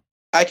career?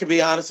 I can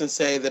be honest and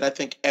say that I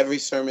think every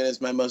sermon is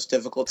my most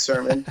difficult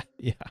sermon.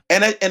 Yeah.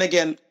 And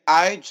again,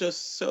 I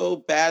just so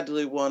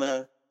badly want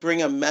to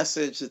bring a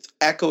message that's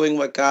echoing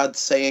what God's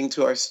saying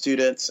to our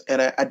students.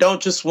 And I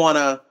don't just want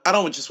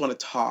to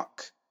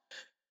talk.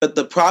 But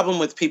the problem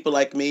with people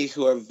like me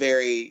who are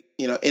very,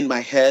 in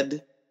my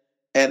head,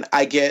 and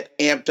I get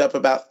amped up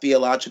about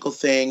theological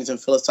things and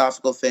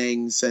philosophical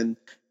things and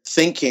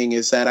thinking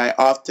is that I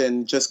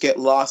often just get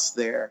lost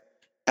there,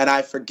 and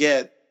I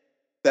forget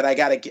that I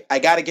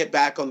gotta get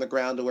back on the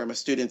ground to where my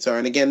students are.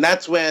 And again,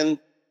 that's when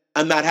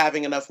I'm not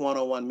having enough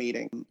one-on-one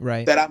meeting.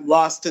 Right. That I'm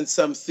lost in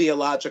some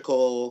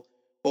theological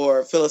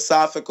or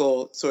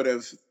philosophical sort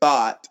of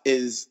thought.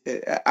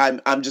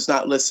 I'm just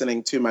not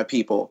listening to my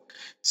people.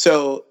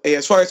 So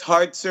as far as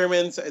hard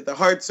sermons, the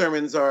hard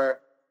sermons are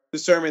the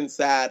sermons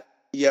that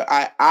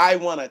I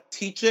want to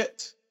teach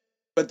it,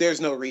 but there's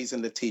no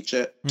reason to teach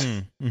it.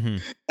 Mm-hmm.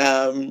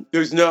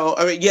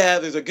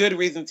 There's a good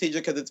reason to teach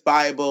it because it's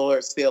Bible or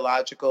it's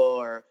theological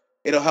or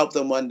it'll help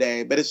them one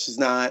day, but it's just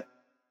not.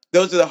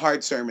 Those are the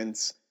hard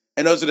sermons,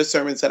 and those are the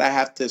sermons that I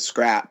have to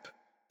scrap.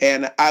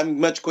 And I'm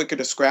much quicker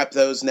to scrap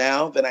those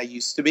now than I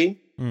used to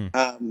be,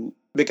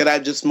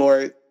 because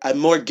I'm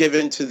more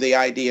given to the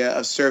idea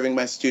of serving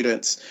my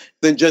students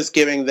than just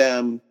giving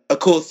them a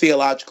cool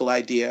theological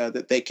idea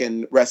that they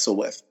can wrestle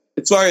with.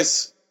 As far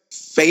as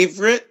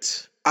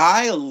favorite,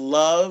 I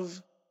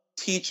love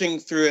teaching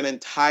through an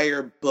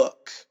entire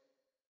book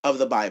of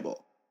the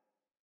Bible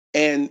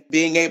and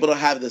being able to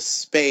have the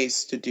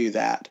space to do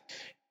that.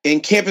 In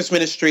campus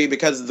ministry,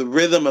 because of the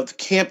rhythm of the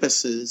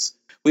campuses,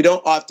 we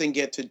don't often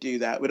get to do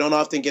that. We don't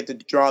often get to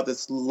draw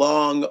this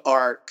long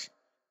arc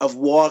of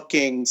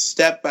walking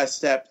step by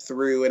step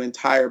through an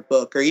entire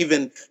book or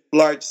even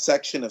large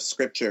section of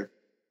scripture.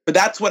 But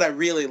that's what I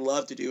really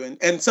love to do.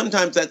 And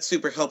sometimes that's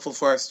super helpful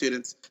for our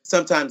students.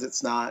 Sometimes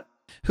it's not.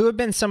 Who have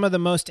been some of the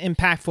most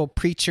impactful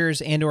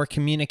preachers and or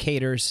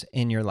communicators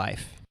in your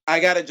life? I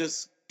got to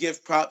just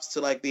give props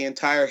to like the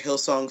entire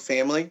Hillsong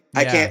family. Yeah.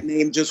 I can't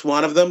name just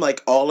one of them,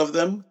 like all of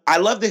them. I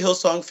love the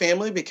Hillsong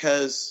family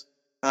because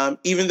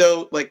even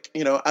though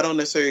I don't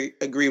necessarily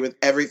agree with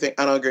everything.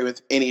 I don't agree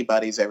with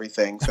anybody's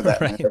everything for that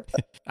right. matter.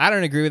 I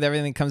don't agree with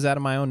everything that comes out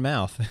of my own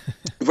mouth.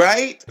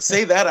 Right?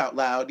 Say that out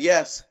loud.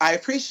 Yes. I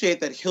appreciate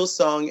that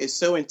Hillsong is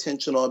so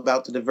intentional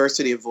about the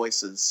diversity of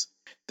voices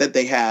that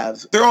they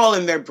have. They're all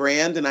in their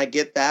brand, and I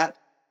get that.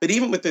 But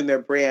even within their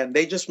brand,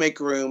 they just make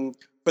room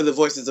for the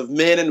voices of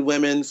men and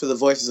women, for the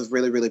voices of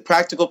really, really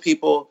practical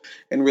people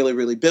and really,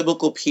 really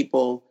biblical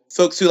people,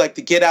 folks who like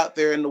to get out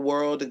there in the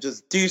world and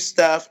just do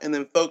stuff, and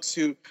then folks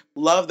who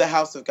love the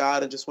house of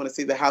God and just want to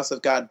see the house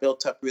of God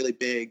built up really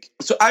big.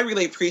 So I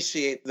really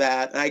appreciate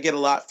that, and I get a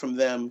lot from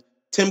them.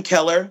 Tim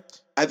Keller.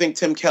 I think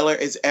Tim Keller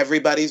is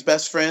everybody's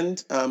best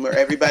friend or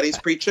everybody's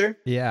preacher.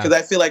 Yeah. Because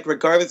I feel like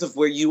regardless of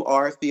where you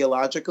are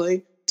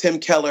theologically, Tim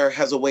Keller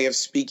has a way of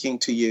speaking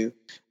to you.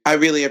 I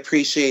really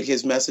appreciate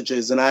his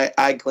messages, and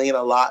I glean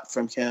a lot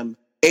from him.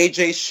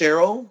 A.J.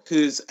 Sherrill,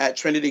 who's at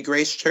Trinity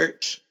Grace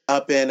Church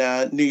up in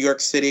New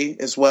York City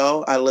as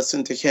well. I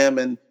listen to him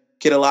and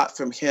get a lot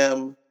from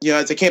him.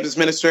 As a campus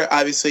minister,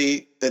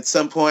 obviously, at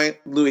some point,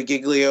 Louis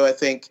Giglio, I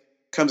think,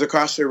 comes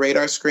across your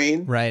radar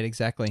screen. Right,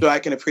 exactly. So I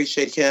can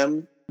appreciate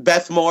him.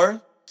 Beth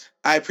Moore,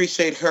 I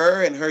appreciate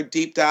her and her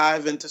deep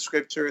dive into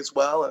scripture as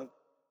well,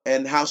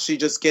 and how she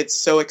just gets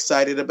so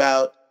excited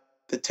about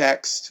the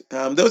text.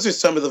 Those are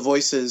some of the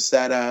voices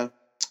that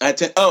I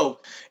tend. Oh,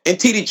 and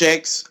T.D.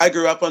 Jakes. I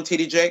grew up on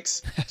T.D.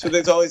 Jakes, so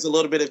there's always a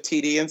little bit of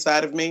T.D.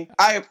 inside of me.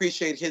 I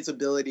appreciate his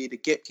ability to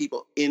get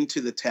people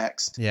into the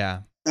text.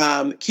 Yeah.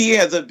 He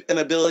has an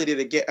ability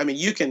to get. I mean,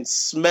 you can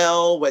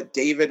smell what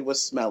David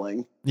was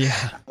smelling.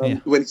 Yeah.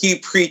 When he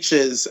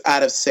preaches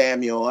out of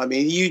Samuel. I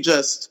mean,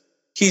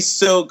 he's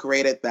so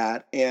great at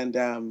that, and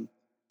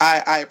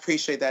I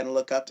appreciate that and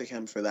look up to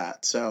him for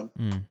that. So.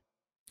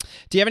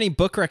 Do you have any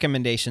book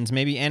recommendations,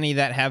 maybe any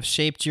that have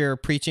shaped your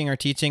preaching or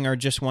teaching, or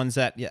just ones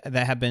that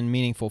have been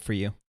meaningful for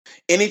you?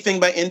 Anything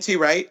by N.T.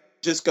 Wright,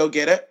 just go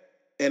get it.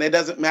 And it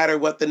doesn't matter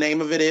what the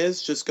name of it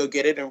is, just go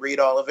get it and read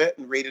all of it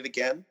and read it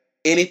again.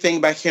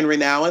 Anything by Henry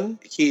Nouwen,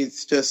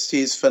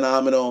 he's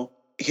phenomenal.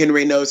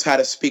 Henry knows how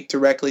to speak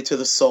directly to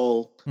the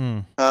soul.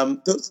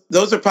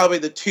 Those are probably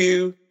the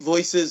two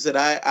voices that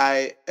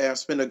I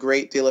spend a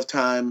great deal of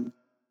time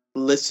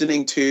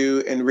listening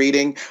to and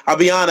reading. I'll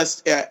be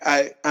honest,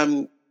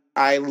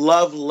 I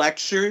love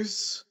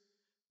lectures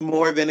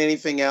more than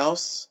anything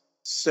else.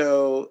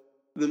 So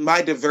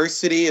my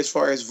diversity as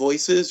far as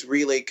voices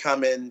really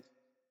come in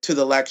to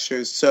the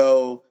lectures.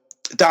 So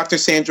Dr.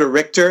 Sandra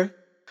Richter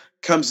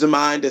comes to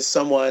mind as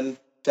someone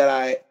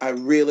that I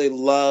really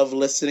love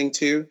listening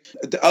to.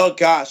 Oh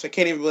gosh, I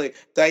can't even believe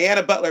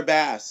Diana Butler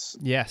Bass.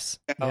 Yes.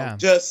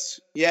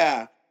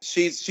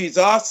 She's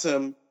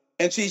awesome.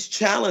 And she's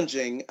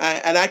challenging.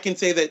 And I can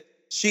say that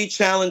she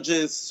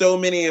challenges so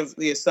many of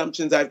the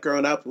assumptions I've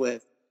grown up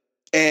with.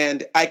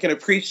 And I can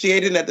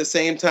appreciate it and at the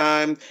same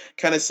time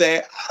kind of say,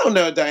 I don't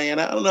know,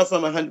 Diana. I don't know if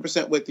I'm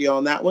 100% with you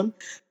on that one.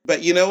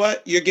 But you know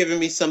what? You're giving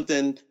me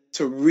something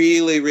to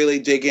really, really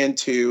dig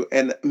into.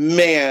 And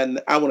man,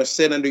 I want to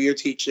sit under your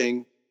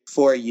teaching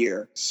for a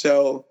year.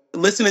 So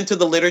listening to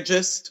The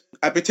Liturgist,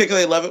 I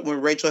particularly love it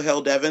when Rachel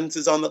Held Evans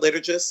is on The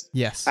Liturgist.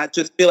 Yes. I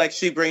just feel like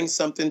she brings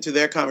something to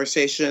their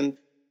conversation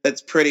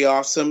that's pretty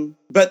awesome.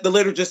 But The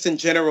Liturgist in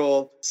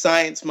general,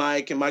 Science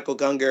Mike and Michael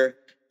Gungor,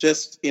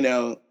 just,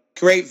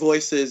 great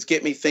voices,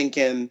 get me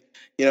thinking,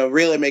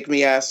 really make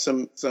me ask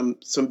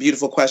some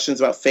beautiful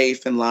questions about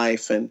faith and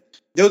life. And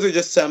those are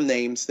just some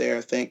names there,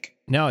 I think.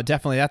 No,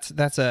 definitely.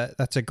 That's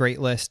a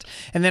great list.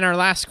 And then our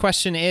last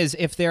question is,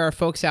 if there are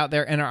folks out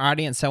there in our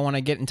audience that want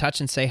to get in touch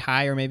and say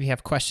hi or maybe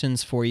have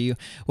questions for you,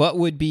 what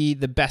would be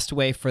the best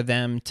way for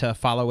them to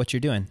follow what you're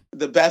doing?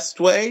 The best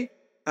way?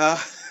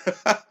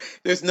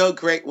 There's no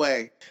great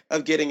way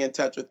of getting in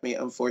touch with me,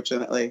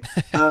 unfortunately.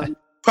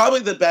 Probably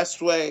the best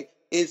way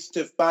is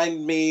to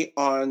find me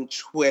on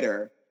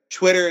Twitter.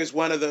 Twitter is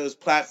one of those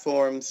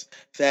platforms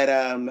that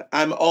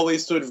I'm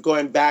always sort of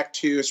going back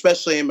to,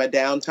 especially in my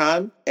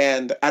downtime.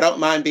 And I don't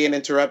mind being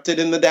interrupted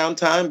in the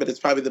downtime, but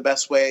it's probably the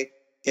best way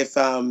if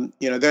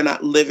they're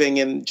not living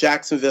in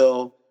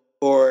Jacksonville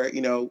or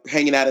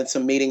hanging out in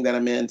some meeting that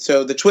I'm in.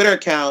 So the Twitter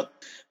account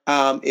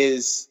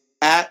is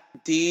at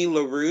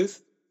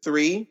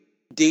DLaRuth3,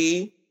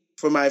 D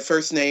for my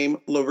first name,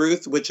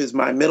 LaRuth, which is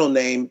my middle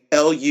name,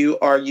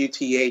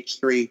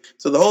 LURUTH3.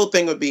 So the whole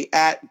thing would be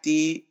at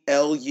DLURUTH3,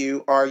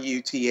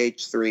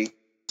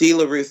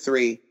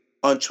 DLaRuth3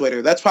 on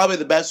Twitter. That's probably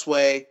the best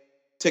way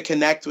to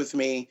connect with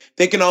me.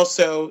 They can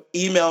also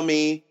email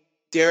me,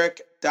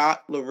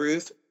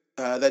 Derek.LaRuth,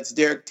 that's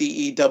Derek,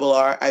 DERRICK,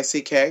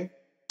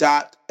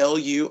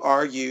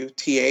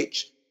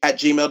 .LURUTH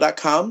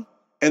 @gmail.com.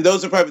 And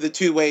those are probably the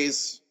two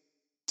ways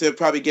to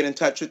probably get in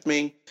touch with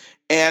me.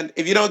 And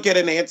if you don't get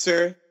an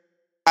answer,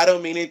 I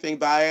don't mean anything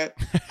by it.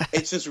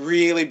 It's just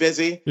really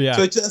busy. Yeah.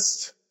 So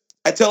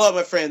I tell all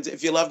my friends,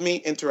 if you love me,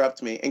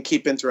 interrupt me and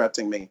keep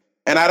interrupting me.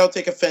 And I don't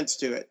take offense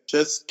to it.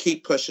 Just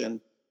keep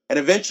pushing. And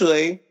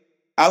eventually,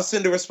 I'll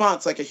send a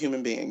response like a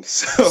human being.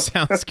 So.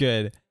 Sounds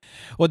good.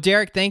 Well,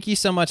 Derek, thank you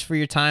so much for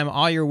your time,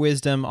 all your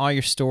wisdom, all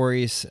your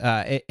stories.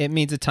 It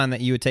means a ton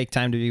that you would take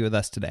time to be with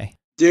us today.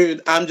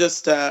 Dude, I'm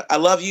just, I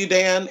love you,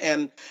 Dan,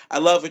 and I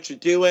love what you're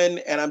doing,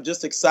 and I'm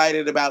just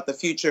excited about the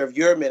future of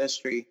your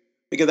ministry,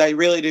 because I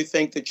really do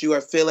think that you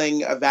are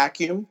filling a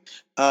vacuum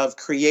of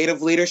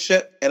creative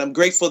leadership, and I'm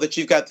grateful that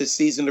you've got this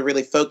season to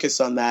really focus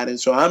on that. And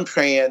so I'm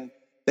praying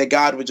that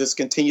God would just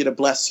continue to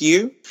bless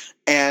you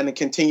and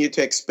continue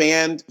to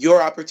expand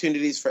your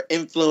opportunities for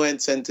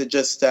influence and to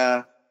just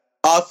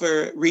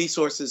offer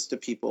resources to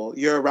people.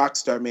 You're a rock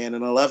star, man,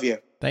 and I love you.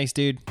 Thanks,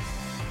 dude.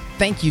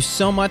 Thank you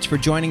so much for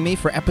joining me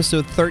for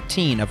episode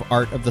 13 of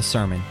Art of the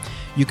Sermon.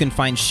 You can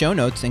find show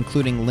notes,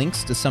 including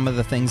links to some of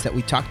the things that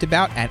we talked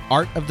about at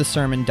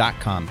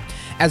artofthesermon.com.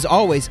 As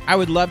always, I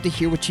would love to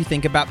hear what you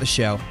think about the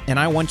show, and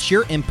I want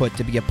your input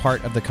to be a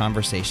part of the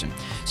conversation.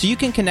 So you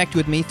can connect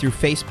with me through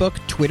Facebook,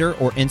 Twitter,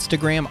 or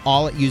Instagram,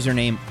 all at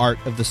username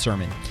Art of the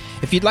Sermon.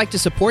 If you'd like to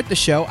support the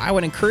show, I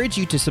would encourage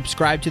you to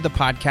subscribe to the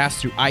podcast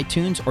through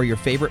iTunes or your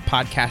favorite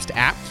podcast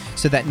app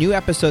so that new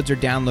episodes are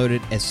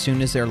downloaded as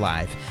soon as they're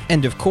live.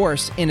 And of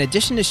course, in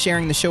addition to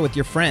sharing the show with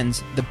your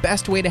friends, the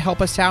best way to help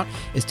us out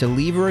is to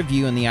leave a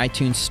review in the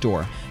iTunes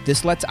store.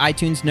 This lets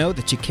iTunes know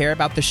that you care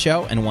about the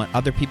show and want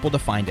other people to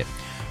find it.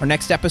 Our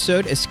next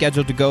episode is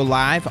scheduled to go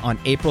live on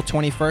April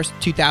 21st,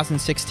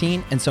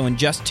 2016, and so in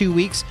just 2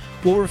 weeks,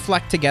 we'll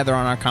reflect together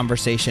on our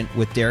conversation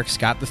with Derek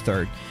Scott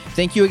III.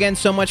 Thank you again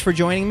so much for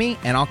joining me,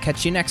 and I'll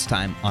catch you next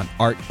time on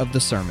Art of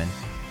the Sermon.